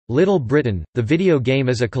Little Britain, the video game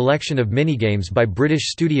is a collection of minigames by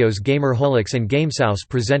British studios Gamerholics and Gamesouse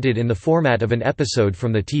presented in the format of an episode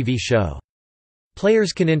from the TV show.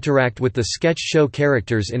 Players can interact with the sketch show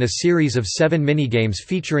characters in a series of 7 minigames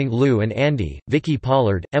featuring Lou and Andy, Vicky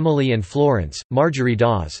Pollard, Emily and Florence, Marjorie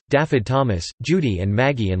Dawes, Daffyd Thomas, Judy and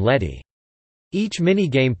Maggie and Letty. Each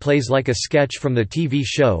minigame plays like a sketch from the TV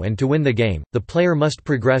show, and to win the game, the player must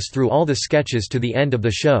progress through all the sketches to the end of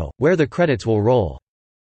the show, where the credits will roll.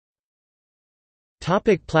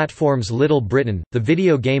 Topic platforms. Little Britain, the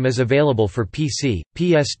video game is available for PC,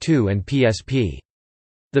 PS2 and PSP.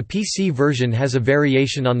 The PC version has a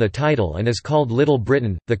variation on the title and is called Little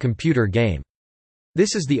Britain, the computer game.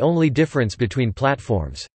 This is the only difference between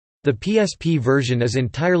platforms. The PSP version is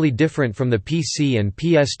entirely different from the PC and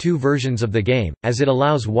PS2 versions of the game, as it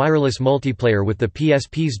allows wireless multiplayer with the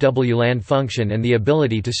PSP's WLAN function and the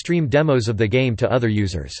ability to stream demos of the game to other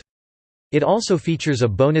users. It also features a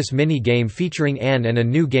bonus mini-game featuring Anne and a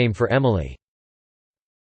new game for Emily.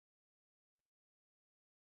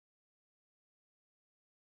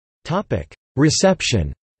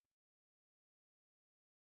 Reception.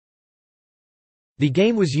 The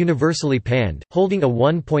game was universally panned, holding a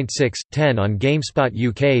 1.6/10 on GameSpot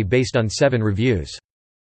UK based on 7 reviews.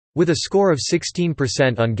 With a score of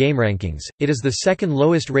 16% on GameRankings, it is the second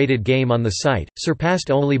lowest rated game on the site,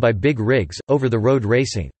 surpassed only by Big Rigs, over-the-road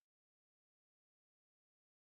racing.